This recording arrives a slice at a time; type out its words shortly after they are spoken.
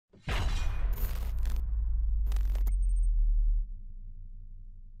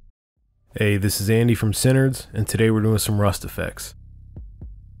Hey, this is Andy from SinNerds, and today we're doing some rust effects.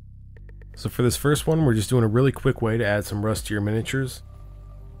 So for this first one, we're just doing a really quick way to add some rust to your miniatures.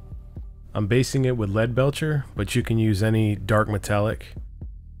 I'm basing it with lead belcher, but you can use any dark metallic.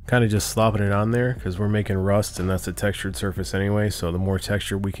 Kind of just slopping it on there because we're making rust and that's a textured surface anyway, so the more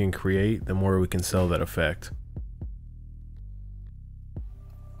texture we can create, the more we can sell that effect.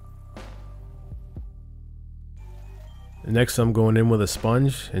 Next, I'm going in with a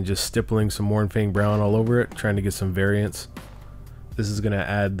sponge and just stippling some Mornfang brown all over it, trying to get some variance. This is going to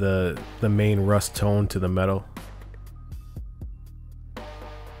add the main rust tone to the metal.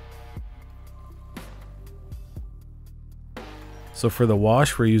 So for the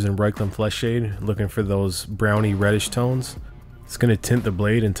wash, we're using Reikland Flesh Shade, looking for those browny reddish tones. It's going to tint the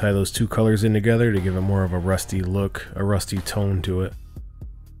blade and tie those two colors in together to give it more of a rusty look, a rusty tone to it.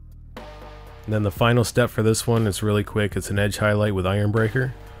 And then the final step for this one is really quick. It's an edge highlight with Iron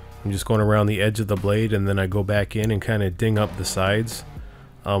Breaker. I'm just going around the edge of the blade and then I go back in and kind of ding up the sides.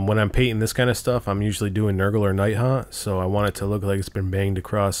 When I'm painting this kind of stuff, I'm usually doing Nurgle or Night Haunt, so I want it to look like it's been banged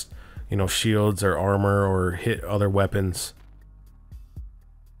across, you know, shields or armor or hit other weapons.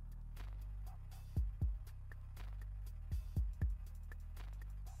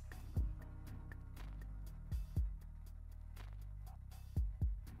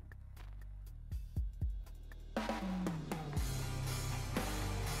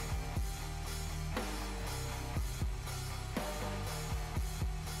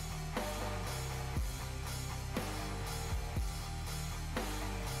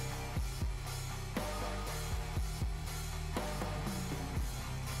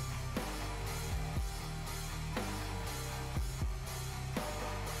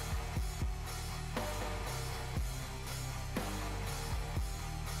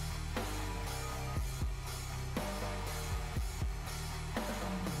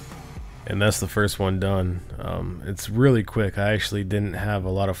 And that's the first one done. It's really quick. I actually didn't have a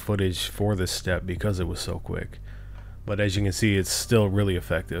lot of footage for this step because it was so quick. But as you can see, it's still really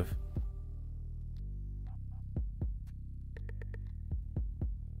effective.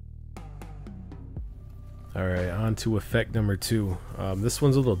 Alright, on to effect number 2. This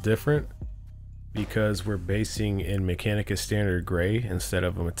one's a little different because we're basing in Mechanicus Standard Gray instead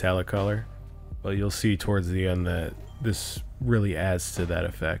of a metallic color. But you'll see towards the end that this really adds to that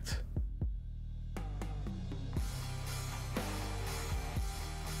effect.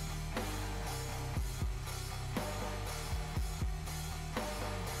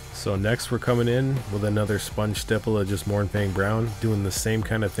 So next we're coming in with another sponge stipple of just Mornfang brown, doing the same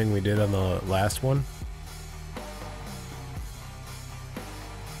kind of thing we did on the last one.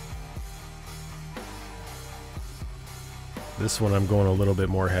 This one I'm going a little bit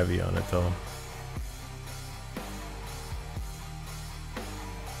more heavy on it though.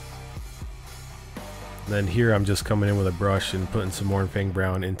 Then here I'm just coming in with a brush and putting some Mornfang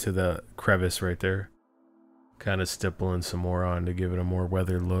brown into the crevice right there. Kind of stippling some more on to give it a more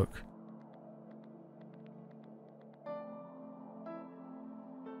weathered look.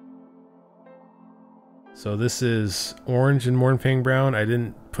 So this is orange and Mornfang brown. I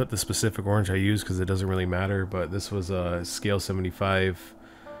didn't put the specific orange I used because it doesn't really matter, but this was a scale 75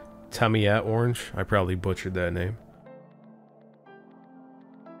 Tamiat orange. I probably butchered that name.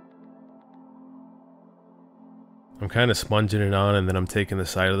 I'm kind of sponging it on and then I'm taking the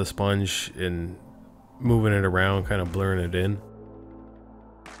side of the sponge and moving it around, kind of blurring it in.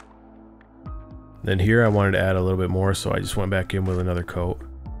 Then here I wanted to add a little bit more, so I just went back in with another coat.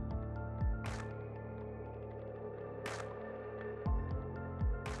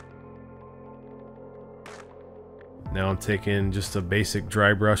 Now I'm taking just a basic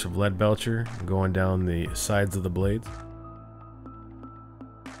dry brush of lead belcher and going down the sides of the blades.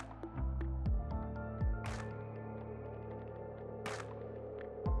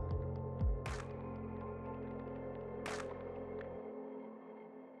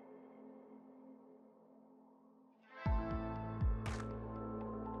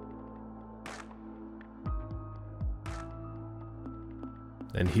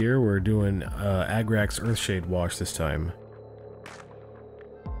 And here we're doing Agrax Earthshade wash this time.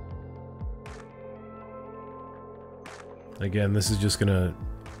 Again, this is just gonna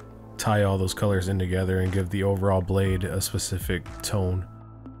tie all those colors in together and give the overall blade a specific tone.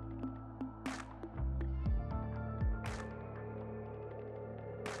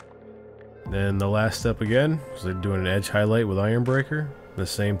 Then the last step again, so doing an edge highlight with Iron Breaker, the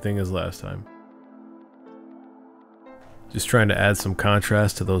same thing as last time. Just trying to add some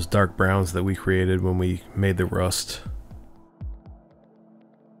contrast to those dark browns that we created when we made the rust.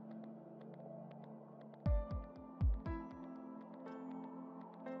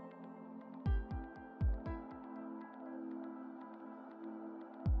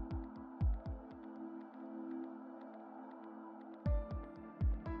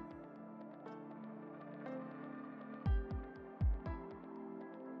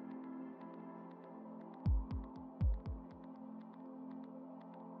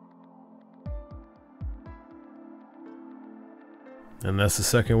 And that's the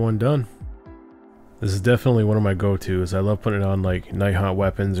second one done. This is definitely one of my go-tos. I love putting it on like night hunt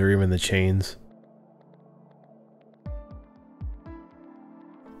weapons or even the chains.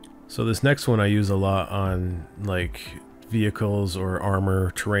 So this next one I use a lot on like vehicles or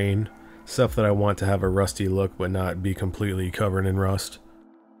armor, terrain, stuff that I want to have a rusty look but not be completely covered in rust.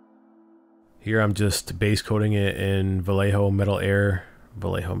 Here I'm just base coating it in Vallejo Model Air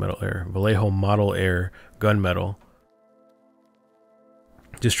gunmetal.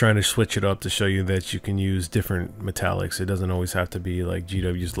 Just trying to switch it up to show you that you can use different metallics. It doesn't always have to be like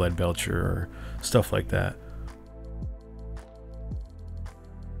GW's Lead Belcher or stuff like that.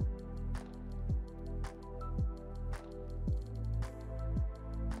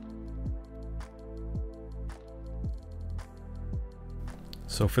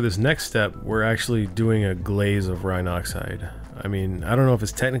 So for this next step, we're actually doing a glaze of Rhinoxide. I mean, I don't know if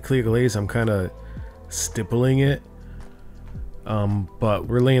it's technically a glaze, I'm kind of stippling it. But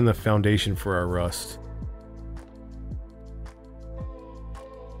we're laying the foundation for our rust.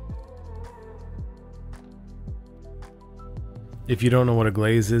 If you don't know what a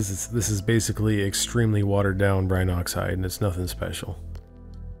glaze is, this is basically extremely watered down Rhinoxide and it's nothing special.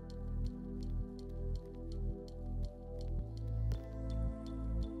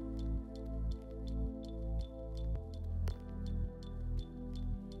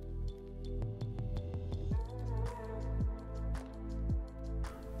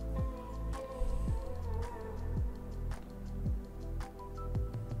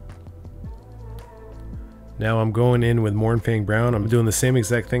 Now I'm going in with Mournfang Brown. I'm doing the same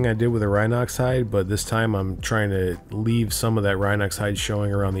exact thing I did with the Rhinoxide, but this time I'm trying to leave some of that Rhinoxide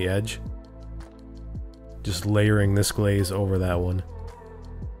showing around the edge. Just layering this glaze over that one.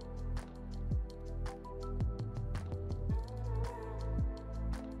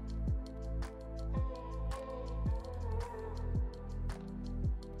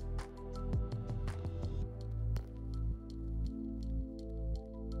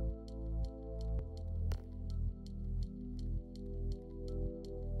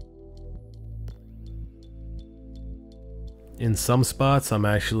 In some spots, I'm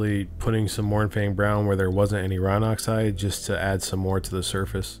actually putting some Mournfang Brown where there wasn't any Rhinoxide just to add some more to the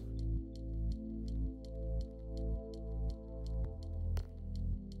surface.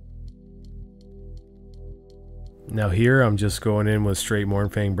 Now here, I'm just going in with straight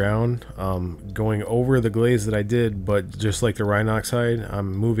Mournfang Brown, going over the glaze that I did, but just like the Rhinoxide,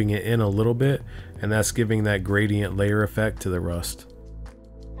 I'm moving it in a little bit, and that's giving that gradient layer effect to the rust.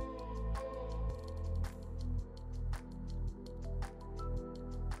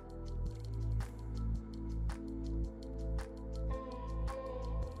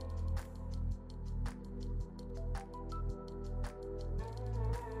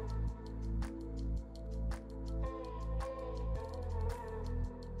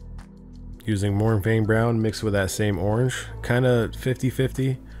 Using Mournfang Brown mixed with that same orange, kind of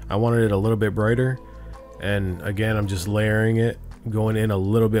 50-50. I wanted it a little bit brighter, and again I'm just layering it, going in a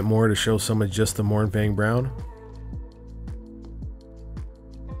little bit more to show some of just the Mournfang Brown.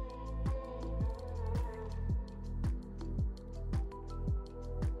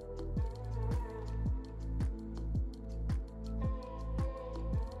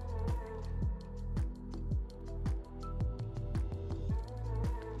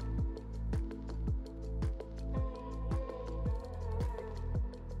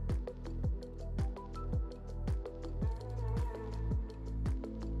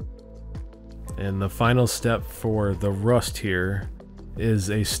 And the final step for the rust here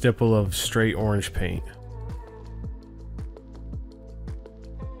is a stipple of straight orange paint.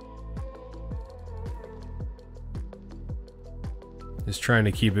 Just trying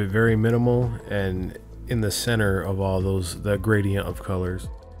to keep it very minimal and in the center of all those, the gradient of colors.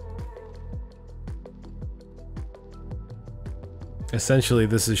 Essentially,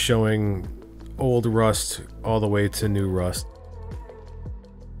 this is showing old rust all the way to new rust.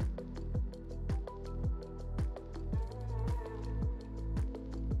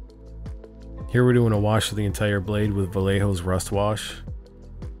 Here we're doing a wash of the entire blade with Vallejo's Rust Wash.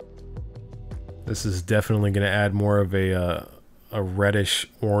 This is definitely going to add more of a reddish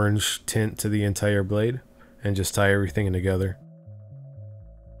orange tint to the entire blade and just tie everything in together.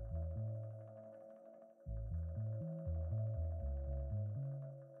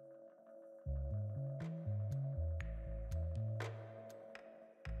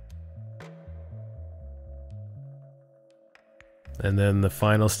 And then the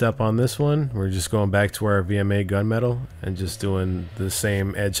final step on this one, we're just going back to our VMA gunmetal and just doing the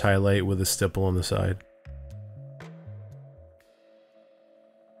same edge highlight with a stipple on the side.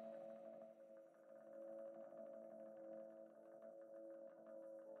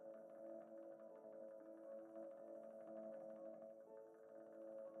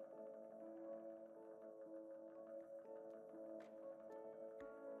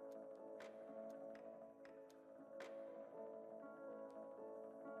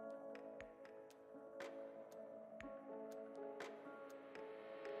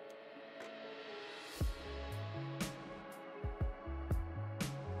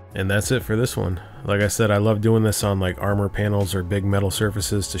 And that's it for this one. Like I said, I love doing this on like armor panels or big metal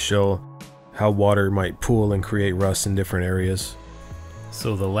surfaces to show how water might pool and create rust in different areas.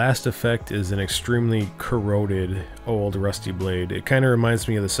 So the last effect is an extremely corroded old rusty blade. It kind of reminds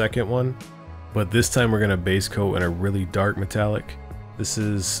me of the second one, but this time we're going to base coat in a really dark metallic. This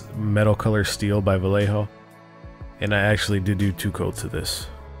is Metal Color Steel by Vallejo, and I actually did do 2 coats of this.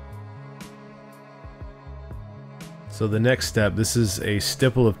 So the next step, this is a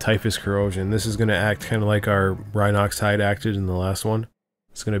stipple of typhus corrosion. This is going to act kind of like our Rhinox hide acted in the last one.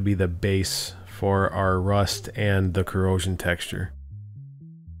 It's going to be the base for our rust and the corrosion texture.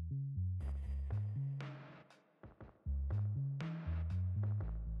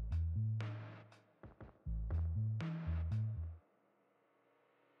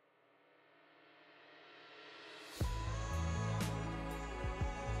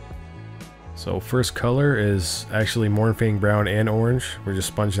 So first color is actually Mornfang Brown and Orange. We're just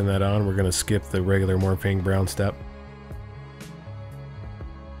sponging that on. We're going to skip the regular Mornfang Brown step.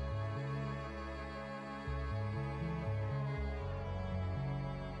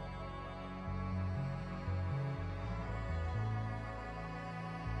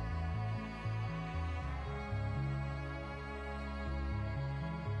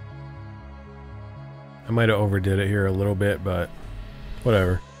 I might have overdid it here a little bit, but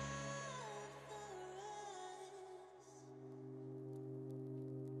whatever.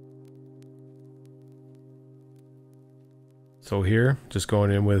 So here, just going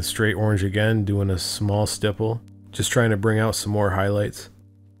in with straight orange again, doing a small stipple, just trying to bring out some more highlights.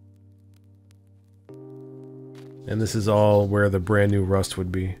 And this is all where the brand new rust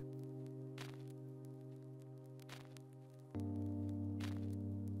would be.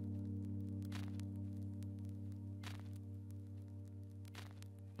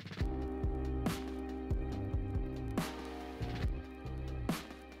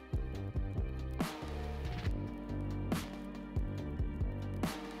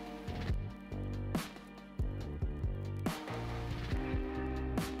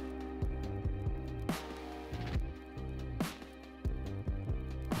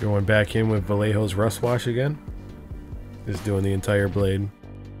 Going back in with Vallejo's Rust Wash again. Just doing the entire blade.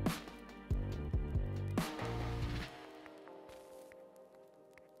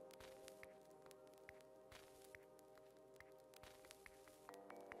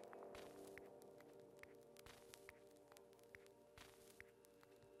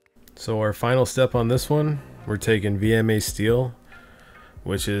 So our final step on this one, we're taking VMA Steel,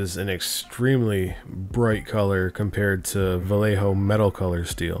 which is an extremely bright color compared to Vallejo Metal Color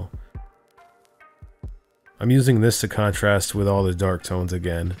Steel. I'm using this to contrast with all the dark tones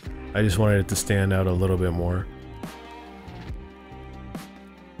again. I just wanted it to stand out a little bit more.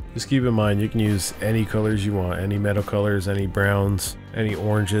 Just keep in mind, you can use any colors you want, any metal colors, any browns, any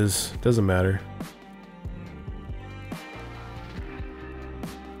oranges, doesn't matter.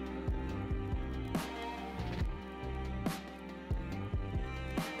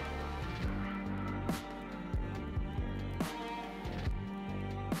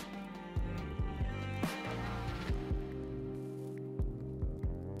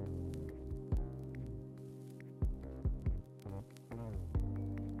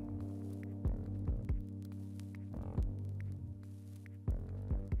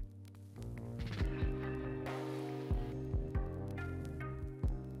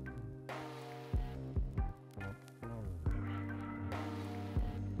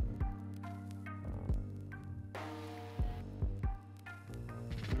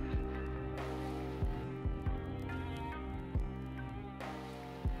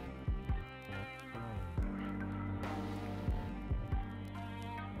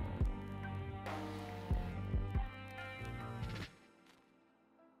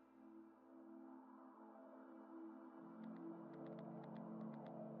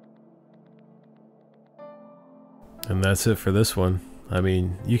 And that's it for this one. I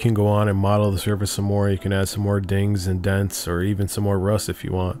mean, you can go on and model the surface some more. You can add some more dings and dents or even some more rust if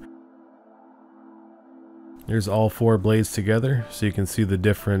you want. There's all 4 blades together, so you can see the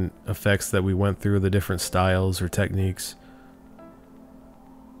different effects that we went through, the different styles or techniques.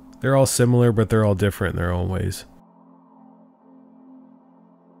 They're all similar, but they're all different in their own ways.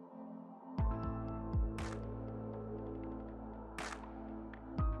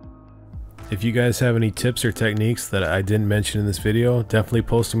 If you guys have any tips or techniques that I didn't mention in this video, definitely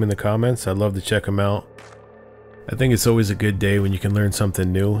post them in the comments. I'd love to check them out. I think it's always a good day when you can learn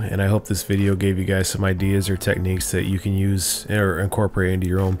something new, and I hope this video gave you guys some ideas or techniques that you can use or incorporate into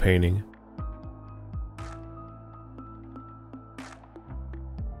your own painting.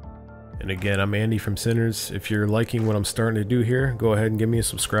 And again, I'm Andy from SinNerds. If you're liking what I'm starting to do here, go ahead and give me a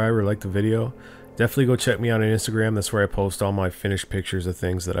subscribe or like the video. Definitely go check me out on Instagram. That's where I post all my finished pictures of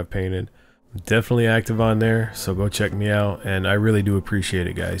things that I've painted. I'm definitely active on there, so go check me out. And I really do appreciate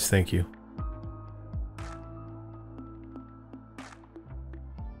it, guys. Thank you.